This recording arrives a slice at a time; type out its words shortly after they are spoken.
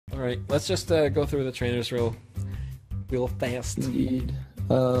right, let's just go through the trainers real fast. Indeed.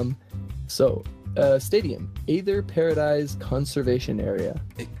 Stadium, Aether Paradise Conservation Area.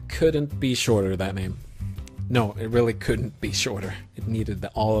 It couldn't be shorter, that name. No, it really couldn't be shorter. It needed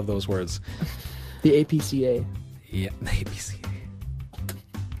all of those words. The APCA. Yeah, the APCA.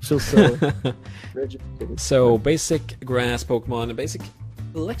 Feels so rigid. So, basic grass Pokemon and basic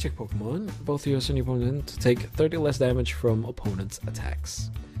electric Pokemon, both you and your opponent take 30 less damage from opponent's attacks.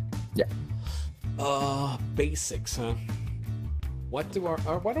 Yeah. Basics, huh? What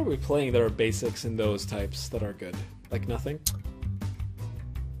are we playing that are basics in those types that are good? Like nothing?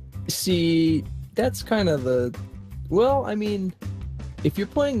 See, that's kind of the... Well, I mean, if you're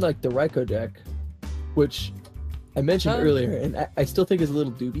playing like the Raikou deck, which I mentioned earlier, and I still think is a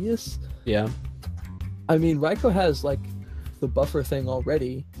little dubious. Yeah. I mean, Raikou has like the buffer thing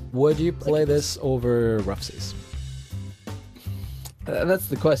already. Would you play this over Rough Seas? That's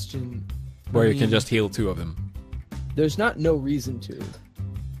the question. Where you can just heal 2 of them. There's no reason to.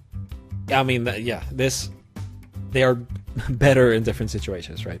 I mean, they are better in different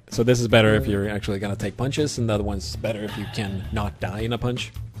situations, right? So this is better if you're actually going to take punches, and the other one's better if you can not die in a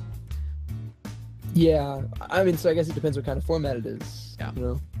punch. Yeah, I mean, so I guess it depends what kind of format it is. Yeah. You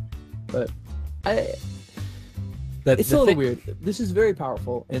know? But it's a little weird. This is very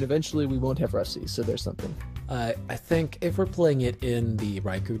powerful, and eventually we won't have Rough Seas, so there's something. I think if we're playing it in the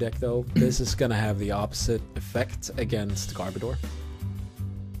Raikou deck, though, this is going to have the opposite effect against Garbodor.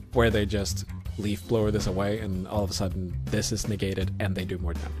 Where they just Leaf Blower this away, and all of a sudden this is negated, and they do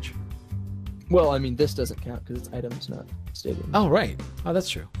more damage. Well, I mean, this doesn't count, because it's items, not stadium. Oh, right. Oh, that's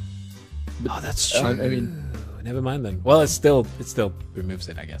true. But, that's true. I mean... Never mind, then. Well, it still removes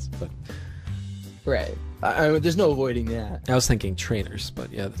it, I guess, but... Right. I mean, there's no avoiding that. I was thinking trainers, but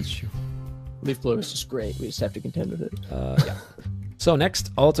yeah, that's true. Leaf Blower is just great. We just have to contend with it. Yeah. So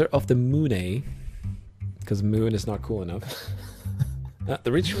next, Altar of the Moon, because Moon is not cool enough.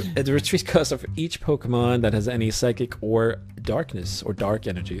 The retreat cost of each Pokemon that has any psychic or darkness or dark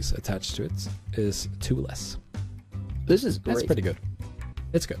energies attached to it is 2 less. This is great. That's pretty good.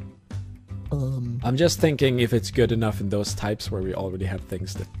 It's good. I'm just thinking if it's good enough in those types where we already have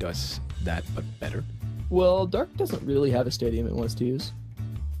things that does that, but better. Well, Dark doesn't really have a stadium it wants to use.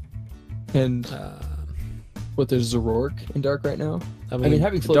 And there's Zoroark in Dark right now. I mean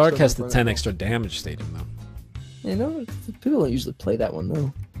having Dark has the 10 extra damage stadium though. You know, people don't usually play that one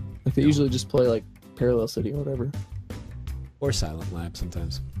though. Like they usually just play like Parallel City or whatever. Or Silent Lab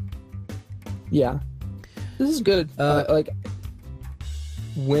sometimes. Yeah, this is good. Like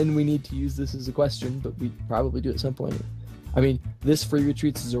when we need to use this is a question, but we probably do at some point. I mean, this free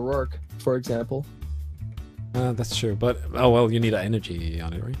retreats Zoroark, for example. That's true, but oh well, you need an energy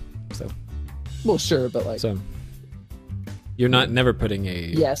on it, right? So. Well, sure, but like. So. You're never putting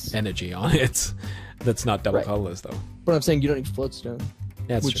a energy on it. That's not double colorless though. But I'm saying you don't need Floatstone.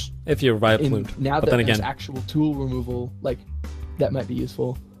 Yeah, that's true. If you're Vileplume. Now but that then there's again, actual tool removal, like that might be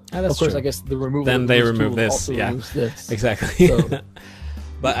useful. That's of course, true. I guess the removal. Then of they this remove tool this. also Yeah, removes this. Exactly. So,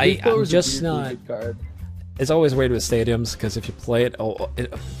 but I'm just not. Good card. It's always weird with stadiums because if you play it,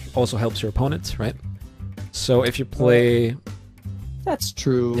 it also helps your opponents, right? So if you play, that's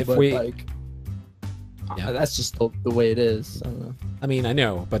true. If but we, like, that's just the way it is. I don't know. I mean, I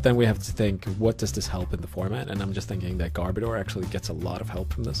know, but then we have to think, what does this help in the format? And I'm just thinking that Garbodor actually gets a lot of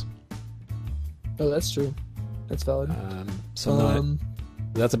help from this. Oh, that's true. That's valid.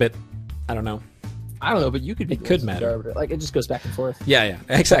 That's a bit. I don't know. I don't know, but you could. It could matter. Garbodor. Like it just goes back and forth. Yeah,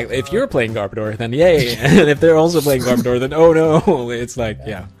 exactly. If you're playing Garbodor, then yay, and if they're also playing Garbodor, then oh no. It's like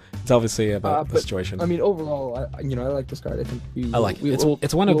it's obviously about the situation. I mean, overall, I like this card. I think I like it.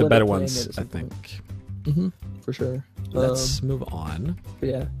 It's one of the better ones, I think. For sure. Let's move on.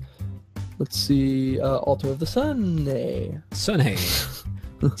 Yeah. Let's see. Altar of the Sun. Sun.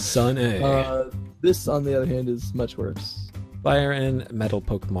 This, on the other hand, is much worse. Fire and metal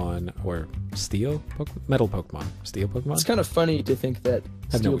Pokemon, or metal Pokemon. Steel Pokemon? It's kind of funny to think that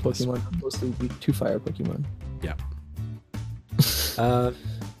steel Pokemon are mostly weak to fire Pokemon. Yeah.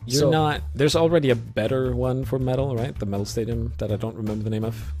 There's already a better one for metal, right? The Metal Stadium that I don't remember the name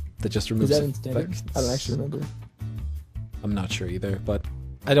of. That just removes Is that in standard? I don't actually remember. I'm not sure either, but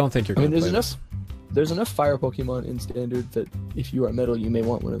I don't think you're going to play this. There's enough fire Pokemon in standard that if you are metal, you may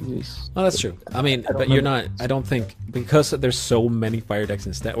want one of these. Oh, that's true. I mean, but you're not. I don't think because there's so many fire decks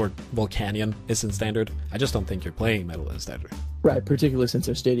in standard, or Volcanion is in standard. I just don't think you're playing metal in standard. Right, particularly since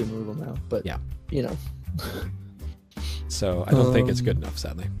there's stadium removal now. But yeah, you know. So I don't think it's good enough,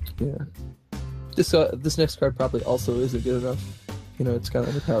 sadly. Yeah. This next card probably also isn't good enough. It's kind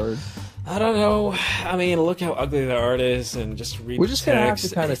of underpowered. I don't know. I mean, look how ugly the art is, and just read We're just the gonna have text.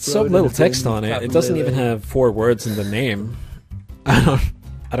 to kind of It's so little text on it. It doesn't even have 4 words in the name. I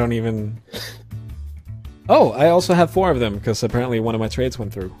don't even. Oh, I also have 4 of them because apparently one of my trades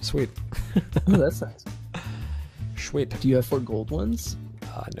went through. Sweet. Oh, that's nice. Sweet. Do you have 4 gold ones?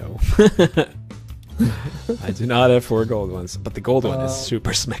 No. I do not have 4 gold ones, but the gold one is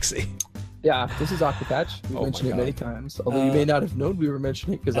super smexy. Yeah, this is Aqua Patch. We mentioned it many times, although you may not have known we were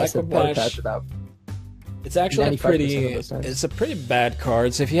mentioning it because I said Water Patch about. It's actually 95% of those times. it's a pretty bad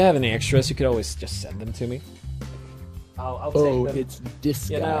card. So if you have any extras, you could always just send them to me. I'll take them. It's this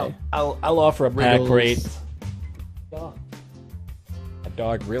guy. I'll offer a pack rate. Riddles. A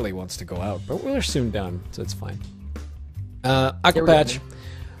dog really wants to go out, but we're soon done, so it's fine. Aqua Patch,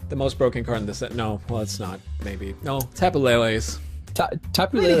 the most broken card in this set. No, well, it's not. Maybe no. Tapu Lele's.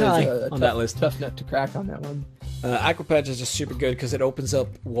 Tapu Lele is on that list. Tough nut to crack on that one. Aqua Patch is just super good because it opens up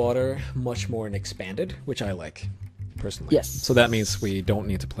water much more and expanded, which I like personally. Yes. So that means we don't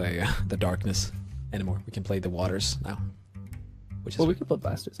need to play the darkness anymore. We can play the waters now. Which is we can play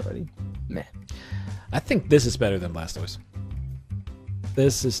Blastoise already. Meh. I think this is better than Blastoise.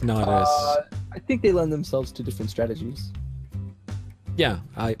 This is not as. I think they lend themselves to different strategies. Yeah,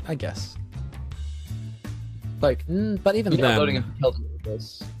 I guess. Like, but even then, loading up Keldon with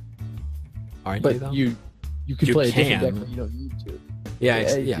this. Aren't but you though? You could play a different deck when you don't need to.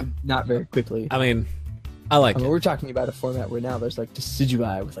 Yeah. Not very quickly. I mean, I like it. We're talking about a format where now there's like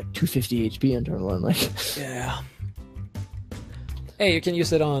Decidueye with like 250 HP on turn 1. Like, yeah. Hey, you can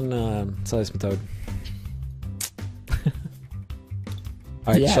use it on Seismitoad.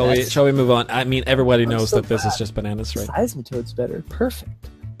 All right, shall we move on? I mean, everybody knows that this is just bananas, right? Seismitoad's better. Perfect.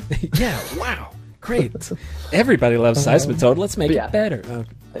 Yeah, wow. Great. Everybody loves Seismitoad. Let's make it better.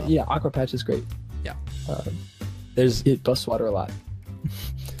 Yeah, Aqua Patch is great. Yeah. It busts water a lot.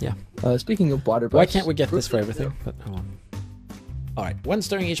 Yeah. Speaking of water busts... Why can't we get this for everything? But, Alright, once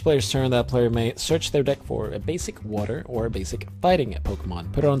during each player's turn, that player may search their deck for a basic water or a basic fighting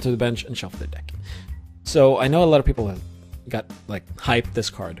Pokemon, put it onto the bench, and shuffle their deck. So, I know a lot of people have got, hyped this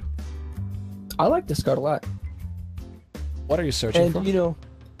card. I like this card a lot. What are you searching for? And,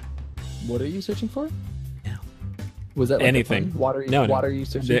 what are you searching for? Yeah. Was that anything? Water are you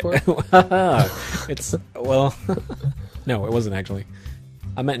searching for? It's, well, no, it wasn't actually.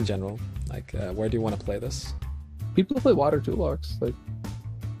 I meant in general. Where do you want to play this? People play water Toolbox.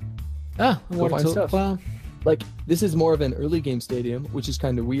 Water stuff. Well, this is more of an early game stadium, which is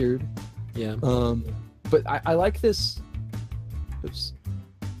kind of weird. Yeah. But I like this. Oops.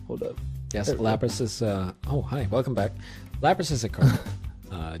 Hold up. Yes, Lapras is. Oh, hi, welcome back. Lapras is a card.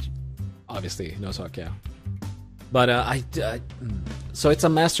 Obviously, no Sock, yeah. But so it's a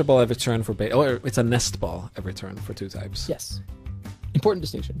Master Ball every turn for base, or it's a Nest Ball every turn for 2 types. Yes. Important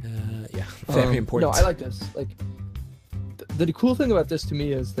distinction. Yeah, very important. No, I like this. The cool thing about this to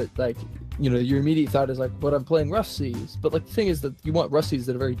me is that your immediate thought is but I'm playing Rough Seas. But the thing is that you want Rough Seas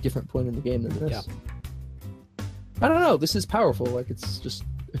at a very different point in the game than this. Yeah. I don't know. This is powerful. It's just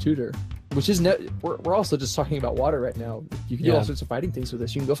a tutor. Which is we're also just talking about water right now. You can do all sorts of fighting things with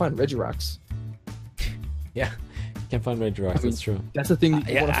this. You can go find Regirocks. Yeah, you can find Regirocks. That's true. That's the thing that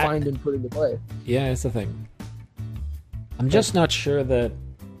you want to find and put into play. Yeah, it's the thing. I'm just not sure that.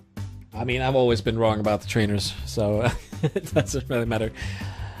 I mean, I've always been wrong about the trainers, so it doesn't really matter.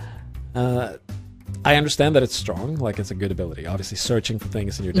 I understand that it's strong, it's a good ability. Obviously, searching for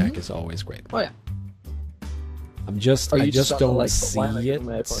things in your deck is always great. Oh yeah. I just don't see it.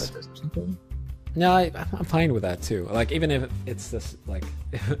 No, I'm fine with that too. Even if it's this,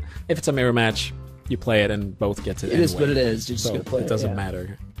 if it's a mirror match, you play it and both get it. It is what it is. You're just gonna play it. Doesn't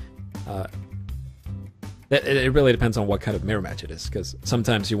matter. It really depends on what kind of mirror match it is, because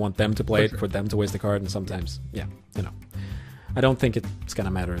sometimes you want them to play it for them to waste the card, and sometimes, I don't think it's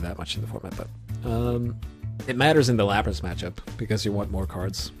gonna matter that much in the format, but it matters in the Lapras matchup because you want more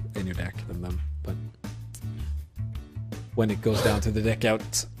cards in your deck than them. But when it goes down to the deck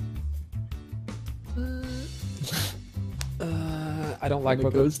out, I don't like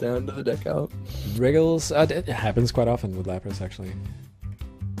what goes down to the deck out. Wriggles. It happens quite often with Lapras, actually.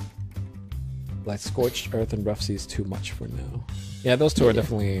 Scorched Earth and Rough Seas too much for now. Yeah, those two are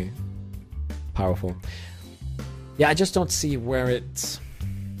definitely powerful. Yeah, I just don't see where it's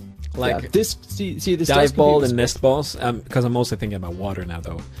this Dive Ball and Nest Balls. Because I'm mostly thinking about water now,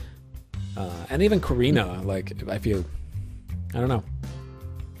 though. And even Karina, I feel, I don't know.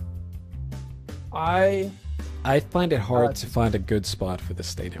 I find it hard to find a good spot for this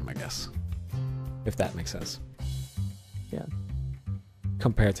stadium, I guess, if that makes sense. Yeah.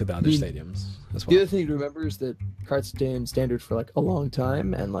 Compared to the other stadiums as well. The other thing to remember is that cards staying standard for like a long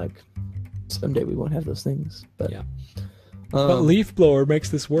time, and like someday we won't have those things. But yeah. But Leaf Blower makes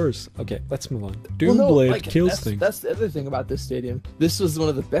this worse. Okay, let's move on. Doomblade kills things. That's the other thing about this stadium. This was one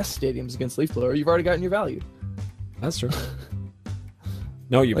of the best stadiums against Leaf Blower. You've already gotten your value. That's true.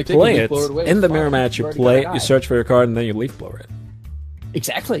 No, you Like, play taking it Leaf Blower away in is the fine. mirror match. You've You already play, got a you guy. search for your card, and then you Leaf Blower it.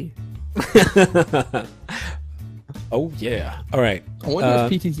 Exactly. Oh yeah. All right. I wonder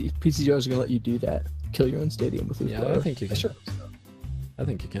if PTGR is going to let you do that. Kill your own stadium with Leaf Yeah, Blower. I think you can. Sure. I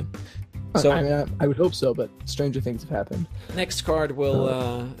think you can. So So I mean, I would hope so, but stranger things have happened. next card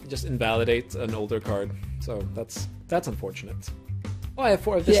will just invalidate an older card. So that's unfortunate. Oh, I have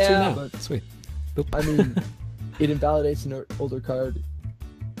 4 of this too now. But Sweet. I mean, it invalidates an older card.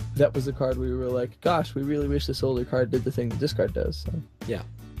 That was a card we were like, gosh, we really wish this older card did the thing that this card does. So. Yeah.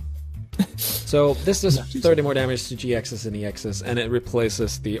 So this does Not too 30 more damage to GXs and EXs, and it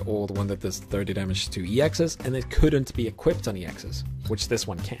replaces the old one that does 30 damage to EXs, and it couldn't be equipped on EXs, which this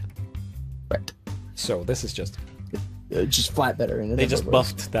one can. Right. So this is just Just flat better. In they just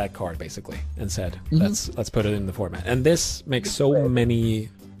buffed that card basically and said let's put it in the format, and this makes so many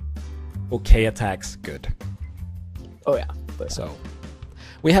okay attacks good. Oh yeah. But, So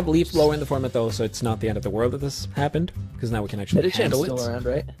we have Leaf Blower in the format though, so it's not the end of the world that this happened, because now we can actually Metachamp's handle still it. around,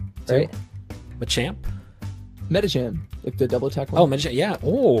 right? So- Right. Machamp? Metacham, like the double attack one. Oh, Machamp, yeah.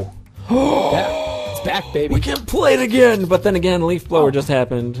 Oh. Yeah, it's back, baby. We can play it again, but then again, Leaf Blower just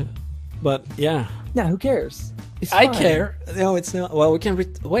happened. But yeah, Nah, who cares? It's I fine. care. No, it's not. Well, we can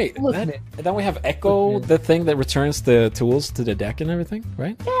wait. Look, that- man. then we have Echo, Look, man. the thing that returns the tools to the deck and everything,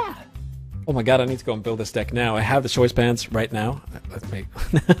 right? Yeah. Oh my god, I need to go and build this deck now. I have the choice bands right now. Let's make.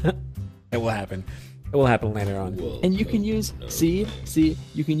 It will happen. It will happen later on. And you can use see,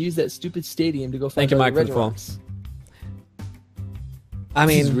 you can use that stupid stadium to go find Thank you, all Mike, the for the phone. Regirocks. I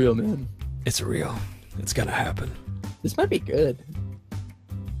This is mean, real, man. it's real. It's gonna happen. This might be good.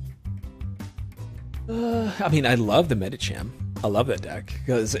 I mean, I love the Medicham. I love that deck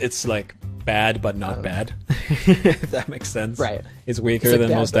because it's like bad but not bad. If that makes sense. Right. It's weaker It's like than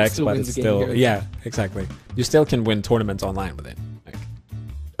bad, most but decks, still but wins it's the game still here. yeah, exactly. You still can win tournaments online with it. Like,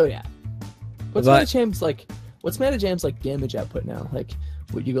 Oh yeah. What's But- Metacham's like? What's Metacham's like damage output now? Like,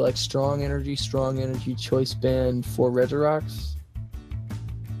 would you go like strong energy, choice band, 4 Regirocks?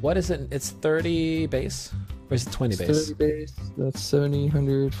 what is it? It's 30 base, or is it 20 base? 30 base. That's 70,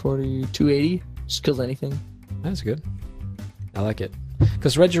 140, 280. Just kills anything. That's good. I like it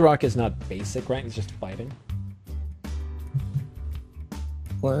because Regirock is not basic, right? It's just fighting.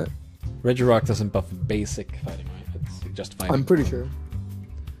 What? Regirock doesn't buff basic fighting, right? It's just fighting. I'm pretty sure.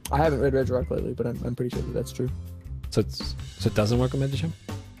 I haven't read Regirock lately, but I'm pretty sure that that's true. So it doesn't work on Medicham?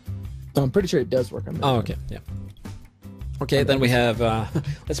 I'm pretty sure it does work on Metacham. Oh, okay, yeah. Okay, then we have.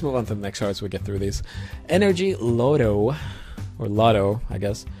 Let's move on to the next cards. So we get through these. Energy Lotto, or Lotto, I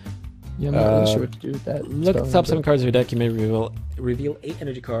guess. Yeah, I'm not really sure what to do with that. Look at the top 7 but- cards of your deck. You may reveal 8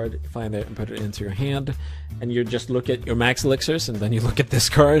 energy card, find it, and put it into your hand. And you just look at your max elixirs, and then you look at this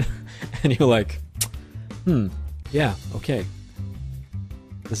card, and you're like, yeah, okay.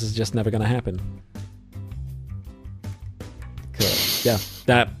 This is just never gonna happen. Yeah,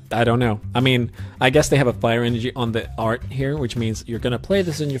 that I don't know. I mean, I guess they have a fire energy on the art here, which means you're gonna play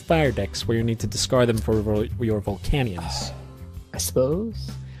this in your fire decks, where you need to discard them for your Volcanions. I suppose.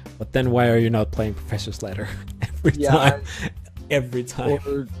 But then why are you not playing Professor's Ladder every Yeah, time? Every time.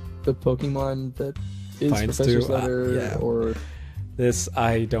 Or the Pokemon that is Finds Professor's to, Letter, yeah. or This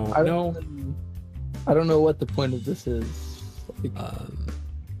I don't know. I don't know what the point of this is.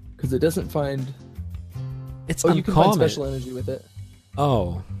 Because it doesn't find. It's Oh, you can find uncommon. special energy with it. Oh.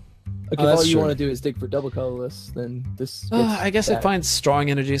 Like Oh, if all that's you true. want to do is dig for double colorless, then this. I guess it that. finds strong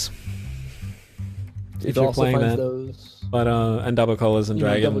energies. It if you're also playing finds that. those. But and double colors and You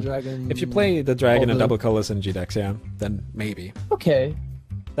know, dragon. double dragon. If you play the dragon all and the- double colors in G decks, yeah, then maybe. Okay,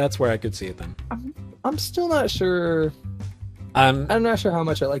 That's where I could see it then. I'm still not sure. I'm not sure how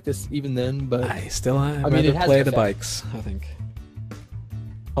much I like this even then, but I still I'd mean, it rather has play an the effect. bikes, I think.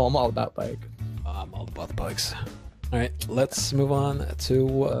 oh, I'm all about bike. I'm all about the bikes. Alright, let's move on to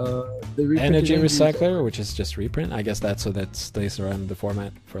The reprinted Energy energies- Recycler, which is just reprint. I guess that's so that stays around the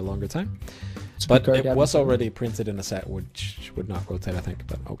format for a longer time. It's a But good card, it yeah, was but- already printed in a set, which would not rotate, I think.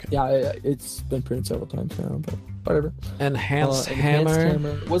 But okay. Yeah, it's been printed several times now, but whatever. Enhanced Enhanced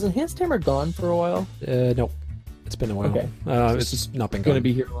Hammer. Was Enhanced Hammer gone for a while? Nope. It's been a while. Okay. It's just not been Going to gone.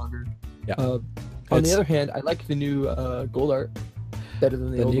 be here longer. Yeah. On It's- the other hand, I like the new gold art better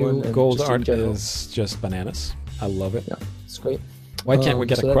than the, The old new one. and gold just in art general. is just bananas. I love it. Yeah, it's great. Why can't we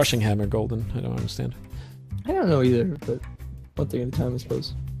get so a that's- Crushing Hammer golden? I don't understand. I don't know either, but one thing at a time, I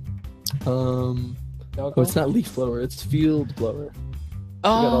suppose. Oh, it's not leaf blower. It's field blower.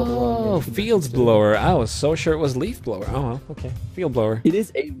 all the wrong Oh, names. fields blower. I was so sure it was leaf blower. Oh, well, okay. Field blower. It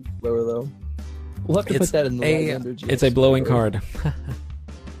is a leaf blower, though. We'll have to put that in the Lysander It's a blowing card. this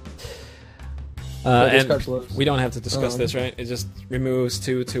and card blows. we don't have to discuss this, right? It just removes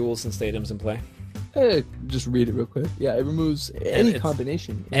 2 tools and stadiums in play. Just read it real quick. Yeah, it removes any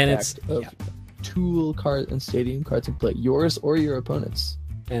combination of tool card and stadium cards in play, yours or your opponent's.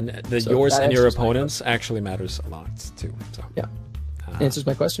 And yours and your opponent's actually matters a lot too. So yeah, answers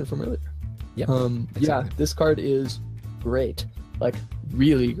my question from earlier. Yeah, exactly. Yeah, this card is great, like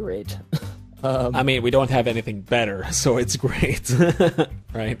really great. I mean, we don't have anything better, so it's great,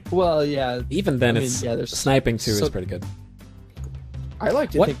 right? Well, yeah. Even then, sniping too is pretty good. I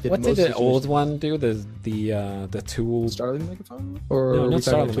like to think that what did the old one do? The tool Starling Megaphone? Or no, not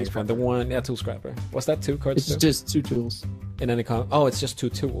Starling Megaphone. The one, Tool Scrapper. Was that 2 cards? It's just 2 tools. In any it's just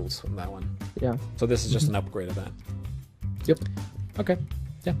 2 tools on that one. Yeah. So this is just an upgrade of that. Yep. Okay.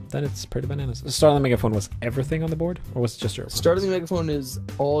 Yeah, then it's pretty bananas. The Starling Megaphone was everything on the board, or was it just your opponent's? Starling Megaphone is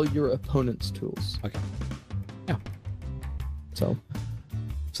all your opponent's tools. Okay. Yeah. So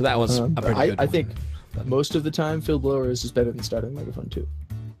that was a pretty good one. I think most of the time, Field Blower is just better than Starting Megaphone too.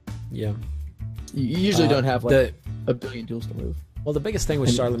 Yeah. You usually don't have a billion tools to move. Well, the biggest thing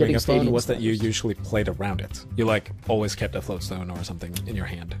with Starling Megaphone was that you usually played around it. You always kept a floatstone or something in your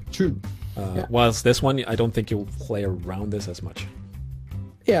hand. True. Whilst this one, I don't think you'll play around this as much.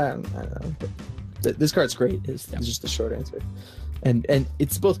 Yeah, I don't know. But this card's great. Is just the short answer, and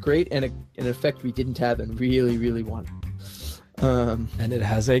it's both great and an effect we didn't have and really really wanted. And it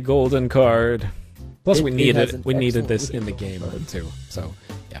has a golden card. Plus, we needed this in the game too. So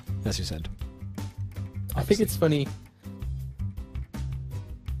yeah, as you said. Obviously. I think it's funny.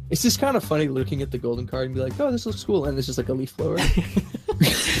 It's just kind of funny looking at the golden card and be like, "Oh, this looks cool," and it's just like a leaf blower.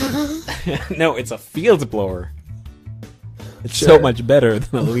 No, it's a field blower. It's so much better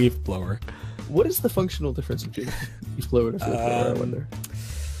than a leaf blower. What is the functional difference between a leaf blower and a field blower, I wonder?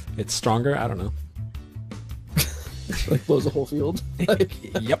 It's stronger? I don't know. Like blows a whole field?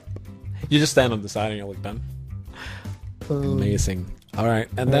 Yep. You just stand on the side and you look done. Amazing. All right,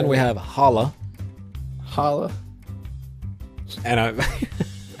 and then we have Hala. Hala. And I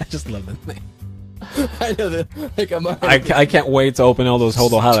just love that name. I know that. Like I can't wait to open all those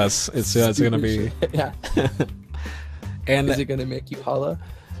Holo Halas. It's gonna be. Yeah. And is it gonna make you holla?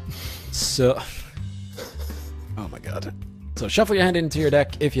 So, oh my god! So shuffle your hand into your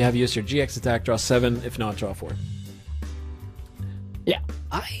deck. If you have used your GX attack, draw 7. If not, draw 4. Yeah,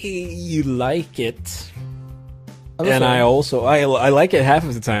 I like it, and I also I like it half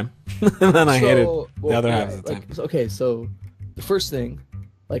of the time, and then I hate it the other half of the time. Okay, so the first thing,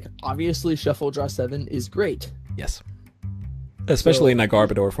 obviously, shuffle draw 7 is great. Yes, especially in a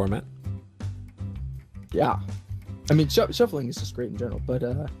Garbodor format. Yeah. I mean, shuffling is just great in general, but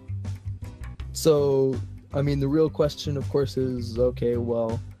so I mean, the real question, of course, is okay.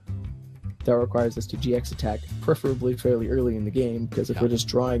 Well, that requires us to GX attack, preferably fairly early in the game, because if we're just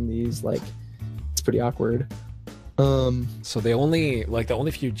drawing these, it's pretty awkward. So the only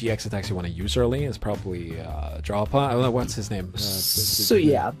few GX attacks you want to use early is probably draw upon. I don't know what's his name.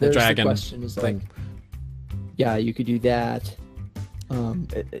 The dragon question is thing. Yeah, you could do that.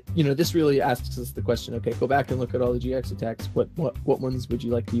 This really asks us the question. Okay, go back and look at all the GX attacks. What ones would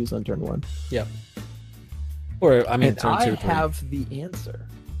you like to use on turn 1? Yeah. Or turn 2. I have the answer.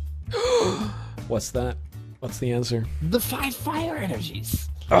 What's that? What's the answer? The 5 fire energies.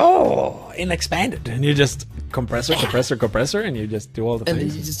 Oh, in expanded, and you just compressor, and you just do all the things. And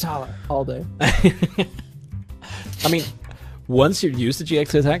then you just holler all day. I mean, once you use the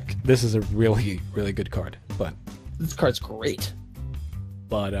GX attack, this is a really, really good card. But this card's great.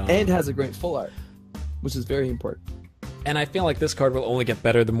 But and has a great full art, which is very important. And I feel like this card will only get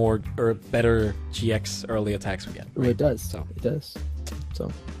better the more better GX early attacks we get. Right? It does. So it does.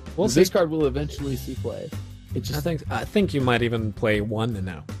 So we'll this card will eventually see play. It just I think you might even play 1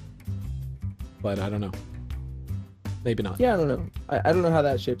 now. But I don't know. Maybe not. Yeah, I don't know. I don't know how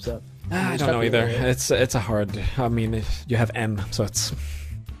that shapes up. I don't know either. It's a hard. I mean, if you have N, so it's.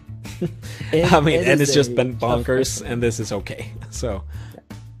 N has just been bonkers, and this is okay. So.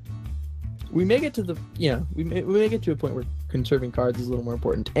 We may get to we may get to a point where conserving cards is a little more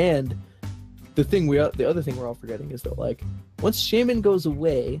important, and the other thing we're all forgetting is that once Shaman goes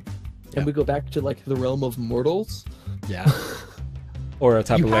away, and we go back to the realm of mortals, or a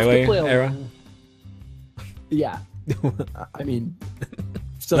Tapu Lele era, I mean,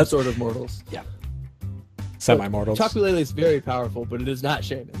 some sort of mortals, semi-mortals. Tapu Lele is very powerful, but it is not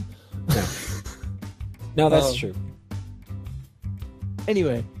Shaman. No, that's true.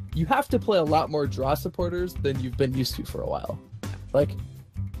 Anyway. you have to play a lot more draw supporters than you've been used to for a while. Like,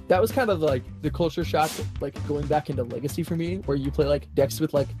 that was kind of like the culture shock, like going back into Legacy for me, where you play like decks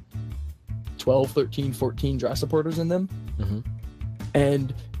with like 12, 13, 14 draw supporters in them.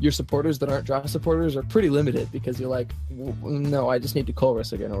 And your supporters that aren't draw supporters are pretty limited because you're like, no, I just need to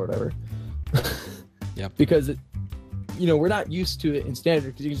Colress again or whatever. Yep. Because we're not used to it in standard,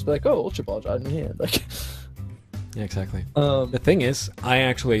 because you can just be like, oh, Ultra Ball draw in your hand. Like, yeah, exactly. The thing is,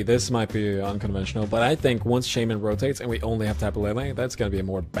 this might be unconventional, but I think once Shaman rotates and we only have Tapu Lele, that's going to be a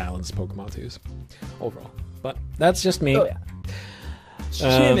more balanced Pokemon to use overall. But that's just me. Oh yeah.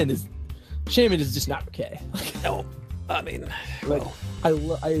 Shaman is just not okay. No, I mean, like,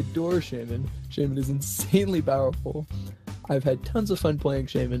 I adore Shaman. Shaman is insanely powerful. I've had tons of fun playing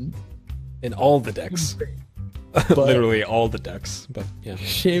Shaman in all the decks. Literally all the decks, but yeah.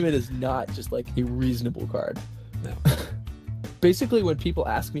 Shaman is not just like a reasonable card. No. Basically, when people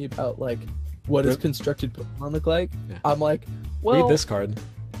ask me about like what does constructed Pokemon look like, yeah. I'm like, well, read this card.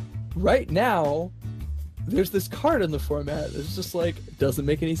 Right now, there's this card in the format that's just like doesn't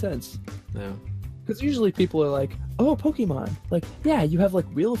make any sense. No. Because usually people are like, oh, Pokemon, like, yeah, you have like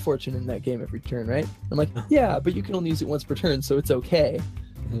Wheel of Fortune in that game every turn, right? I'm like, yeah, but you can only use it once per turn, so it's okay.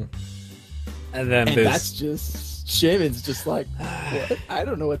 And then that's just Shaman's just like, what? I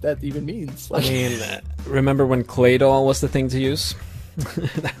don't know what that even means. Like, I mean, remember when Claydol was the thing to use?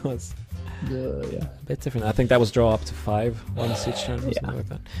 That was yeah, a bit different. I think that was draw up to 5 once each turn or something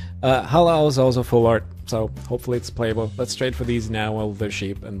like that. Hala is also full art, so hopefully it's playable. Let's trade for these now while they're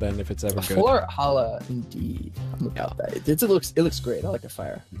cheap, and then if it's ever good. Full art Hala, indeed. I'm about that. It looks great. I like the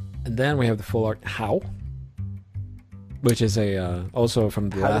fire. And then we have the full art How, which is a also from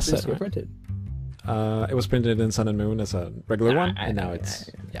the last set. How did this get printed? It was printed in Sun and Moon as a regular one, and now it's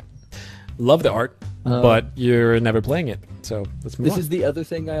love the art, but you're never playing it, so let's move on. This is the other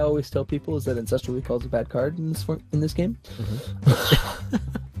thing I always tell people, is that Ancestral Recall is a bad card in this game.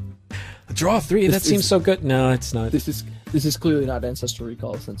 Draw 3. That seems so good. No, it's not. This is clearly not Ancestral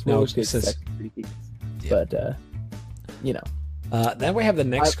Recall, since no, Roller Skates is pretty deep. But then we have the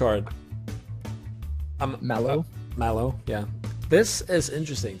next card. Mallow. Mallow, yeah. This is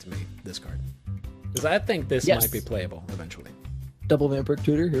interesting to me. This card. Because I think this might be playable eventually. Double Vampiric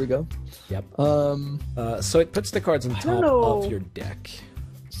Tutor, here we go. Yep. So it puts the cards on top of your deck.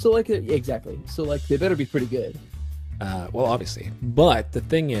 So exactly. So they better be pretty good. Well, obviously. But the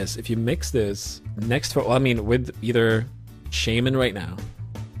thing is, if you mix this with either Shaman right now,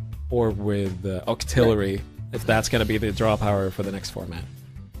 or with Octillery, if that's going to be the draw power for the next format.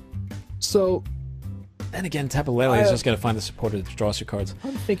 So. Then again, Tapu Lele is just going to find the supporter that draws your cards.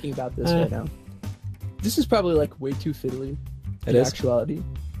 I'm thinking about this right now. This is probably way too fiddly in actuality.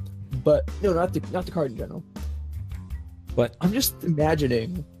 But no, not the card in general. But I'm just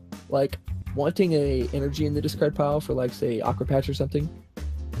imagining wanting a energy in the discard pile for say Aqua Patch or something.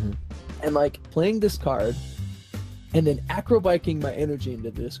 And playing this card and then acrobiking my energy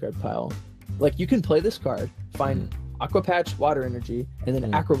into the discard pile. You can play this card, find Aqua Patch, Water Energy, and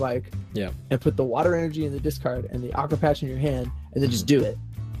then acrobike. Yeah. And put the Water Energy in the discard and the Aqua Patch in your hand, and then just do it.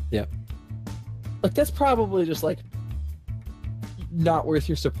 Yeah. That's probably just not worth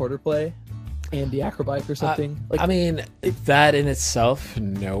your supporter play and the acrobike or something. I mean, that in itself,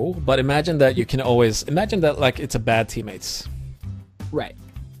 no. But imagine that you can always it's a bad teammates. Right.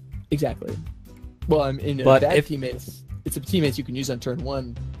 Exactly. Well, teammates. It's a teammates you can use on turn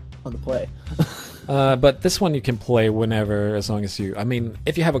 1 on the play. But this one you can play whenever, as long as you. I mean,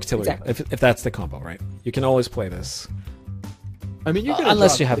 if you have Octillery, if that's the combo, right? You can always play this. I mean,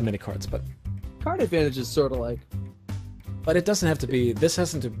 unless you have many cards, but card advantage is sort of But it doesn't have to be. This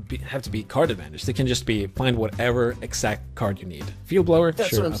doesn't have to be card advantage. It can just be find whatever exact card you need. Field blower. That's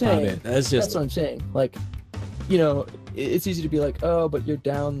sure, what I'm saying. That's what I'm saying. It's easy to be oh, but you're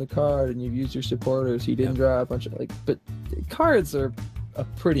down the card and you've used your supporters. You didn't draw a bunch of but cards are a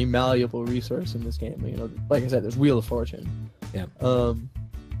pretty malleable resource in this game. Like I said, there's Wheel of Fortune. Yeah.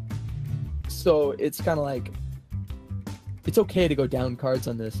 So it's kind of it's okay to go down cards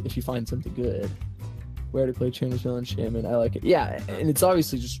on this if you find something good. Where to play Trainer's Villain, Shaman, I like it. Yeah, and it's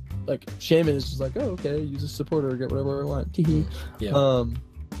obviously just Shaman is just oh, okay, use a supporter, get whatever I want. Yeah.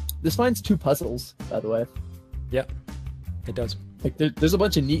 This finds 2 puzzles, by the way. Yep, it does. There's a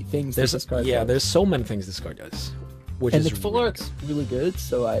bunch of neat things this card does. There's so many things this card does. And the full art's really good,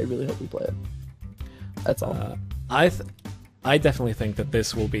 so I really hope we play it. That's all. I definitely think that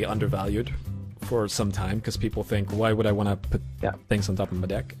this will be undervalued for some time, because people think, why would I want to put things on top of my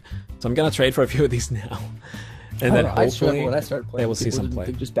deck? So I'm gonna trade for a few of these now. And then I just remember hopefully when I started playing, we'll see people some didn't play.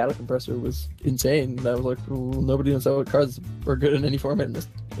 think just Battle Compressor was insane. And I was like, well, nobody knows what cards are good in any format in this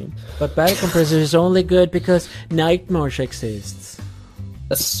game. But Battle Compressor is only good because Nightmarch exists.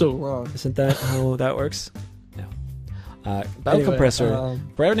 That's so wrong. Isn't that how that works? No. Battle Anyway, Compressor,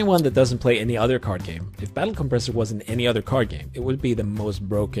 for anyone that doesn't play any other card game, if Battle Compressor wasn't any other card game, it would be the most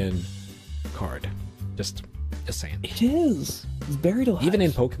broken card. Just saying. It is. It's buried alive. Even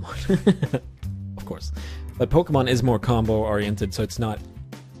in Pokemon. Of course. But Pokemon is more combo oriented, so it's not...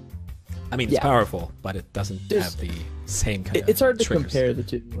 I mean, it's powerful, but it doesn't have the same kind of It's hard to triggers. compare the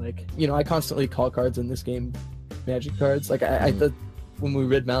two. Like, I constantly call cards in this game magic cards. Like, I thought when we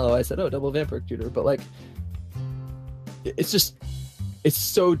read Mallow, I said, oh, double Vampire Tutor. But, like, it's just... It's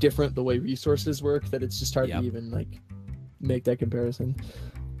so different the way resources work that it's just hard to even, like, make that comparison.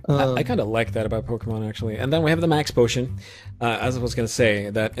 I kind of like that about Pokemon, actually. And then we have the Max Potion. As I was going to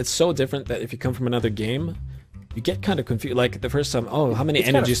say, that it's so different that if you come from another game, you get kind of confused. Like, the first time, oh, how many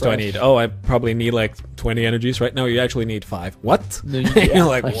energies do I need? Oh, I probably need, like, 20 energies. Right now, you actually need 5. What? You're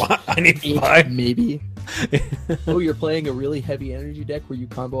like, what? I need 5? Maybe. Oh, you're playing a really heavy energy deck where you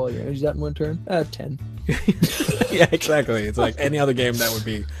combo all your energies out in one turn? 10. Yeah, exactly. It's like any other game that would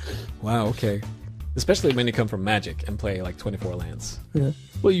be, wow, okay. Especially when you come from Magic and play like 24 lands. Yeah.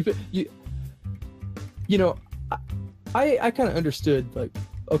 Well, I kind of understood, like,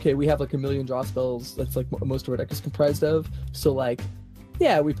 okay, we have like a million draw spells. That's like most of our deck is comprised of. So like,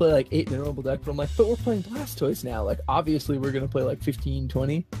 yeah, we play like 8 in a normal deck, but I'm like, but we're playing Blastoise now. Like, obviously we're gonna play like 15,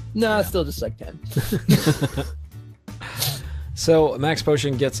 20. Nah, it's still just like 10. So Max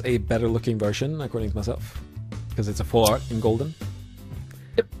Potion gets a better looking version, according to myself, because it's a full art in golden.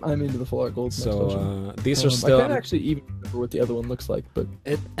 Yep, I'm into the full art gold. So these are still. I can't actually even remember what the other one looks like, but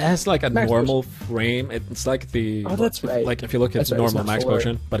it has like a Max normal frame. It's like the. Oh, that's right. Like if you look at That's right, normal it's not Max full art.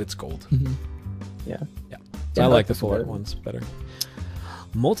 Potion, but it's gold. Mm-hmm. Yeah. So I like the this full art better. ones better.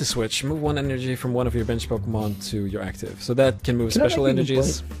 Multi-switch. Move 1 energy from one of your bench Pokemon to your active. So that can move Can I special make you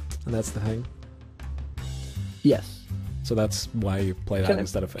energies, and that's the thing. Yes. So that's why you play that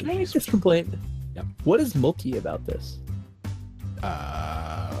instead of Can I energy make this switch. complaint? Yep. What is multi about this?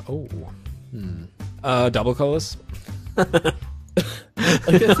 Double colors. Like,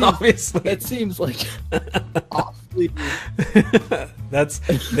 that seems, Obviously. that seems like awfully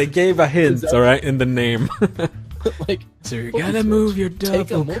They gave a hint, that- all right, in the name. like. So you're Multi-switch. gonna move your double.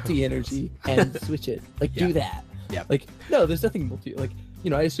 Take a multi energy and switch it. Like, do that. Yeah. Like, no, there's nothing multi. Like,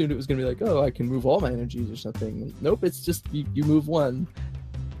 I assumed it was gonna be like, oh, I can move all my energies or something. Nope, it's just you move one.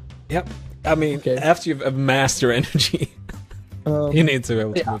 Yep. I mean, Okay. after you've amassed your energy, you need to be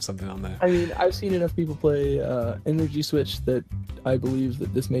able to move something on there. I mean, I've seen enough people play energy switch that I believe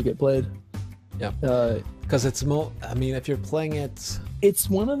that this may get played. Yeah. Because it's more. I mean, if you're playing it, it's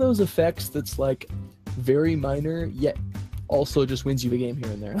one of those effects that's like very minor, yet also just wins you a game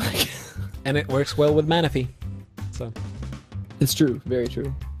here and there. Like, and it works well with Manaphy. So. it's true, very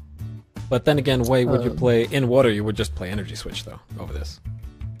true. But then again, why would you play in water? You would just play energy switch though over this.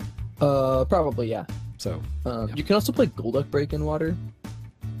 Probably, yeah. So. You can also play Golduck Break in water.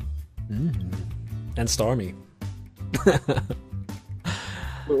 And Starmie.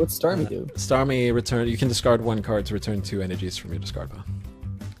 Wait, what's Starmie do? Starmie return. You can discard 1 card to return 2 energies from your discard pile.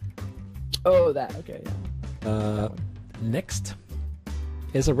 Oh, that. Okay, yeah. Next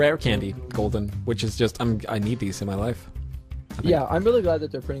is a rare candy, golden, which is just I need these in my life. Yeah, I'm really glad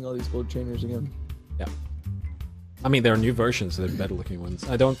that they're printing all these gold trainers again. Yeah. I mean, there are new versions. They're better looking ones.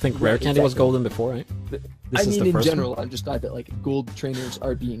 I don't think rare candy was golden before, right? This I is mean, the in first general, one? I'm just glad that like gold trainers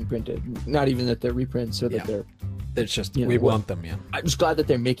are being printed. Not even that they're reprints or that they're. It's just you know, we want them, yeah. I'm just glad that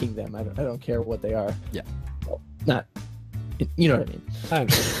they're making them. I don't care what they are. Yeah. Well, not. You know what I mean? I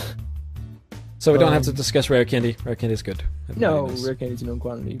understand. So we don't have to discuss rare candy. Rare candy is good. No, Nice. rare candy's a known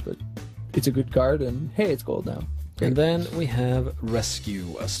quantity, but it's a good card, and hey, it's gold now. And then we have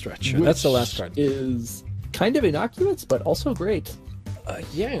Rescue a Stretcher. That's the last card. Is kind of innocuous, but also great.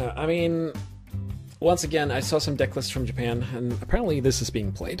 Yeah, I mean, once again, I saw some deck lists from Japan, and apparently this is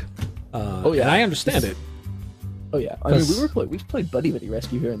being played. Oh yeah, and I understand it. Oh yeah, I mean we've played Buddy Buddy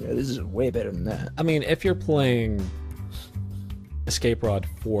Rescue here and there. This is way better than that. I mean, if you're playing Escape Rod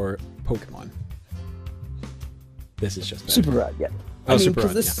for Pokemon, this is just better. Super Rod, yeah. Oh, I mean, Super 'cause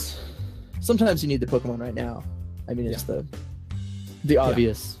Rod, this sometimes you need the Pokemon right now. I mean, it's the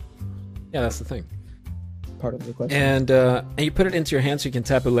obvious Yeah, that's the thing. part of the question. And you put it into your hand so you can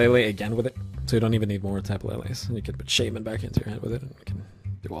Tapu Lele again with it. So you don't even need more Tapu Leles. And you can put Shaman back into your hand with it, and you can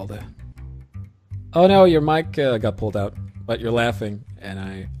do all that. Oh no, your mic got pulled out, but you're laughing, and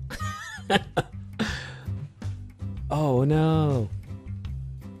I... Oh no.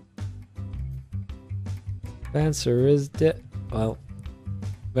 Venser is dead. Well,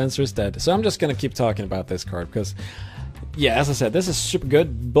 Venser is dead. So I'm just gonna keep talking about this card because, yeah, as I said, this is super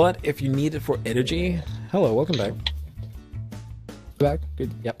good. But if you need it for energy, hello, welcome back. Back?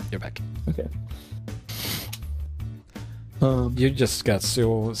 Good. Yep, you're back. Okay. You just got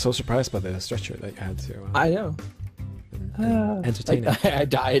so surprised by the stretcher that you had to. I know. Entertain it. I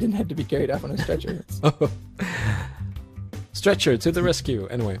died and had to be carried off on a stretcher. Stretcher to the rescue.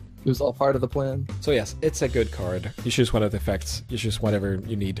 Anyway. It was all part of the plan. So yes, it's a good card. You choose one of the effects. You choose whatever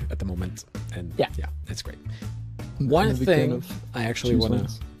you need at the moment. And yeah, it's great. One thing I actually want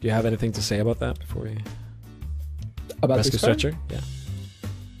to... Do you have anything to say about that before we... About rescue stretcher? Yeah.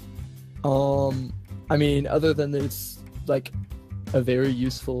 I mean, other than that it's like a very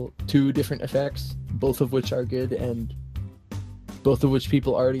useful 2 different effects, both of which are good and both of which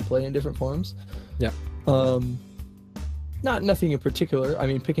people already play in different forms. Yeah. Nothing in particular. I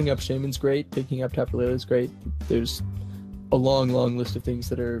mean, picking up Shaman's great, picking up Tapu Lele is great. There's a long list of things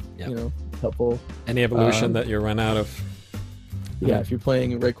that are, helpful. Any evolution that you run out of. Yeah, if you're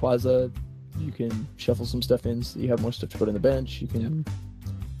playing Rayquaza, you can shuffle some stuff in so you have more stuff to put on the bench. You can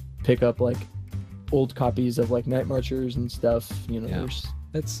pick up like old copies of like Night Marchers and stuff.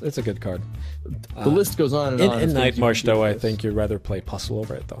 It's a good card. The list goes on and on. In Night March, though, I think you'd rather play Puzzle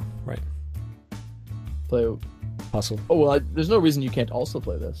over it, though, right? Play Puzzle. Oh well, there's no reason you can't also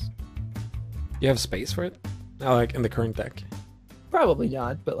play this. You have space for it? Oh, like in the current deck? Probably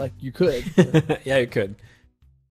not, but like you could. Yeah, you could.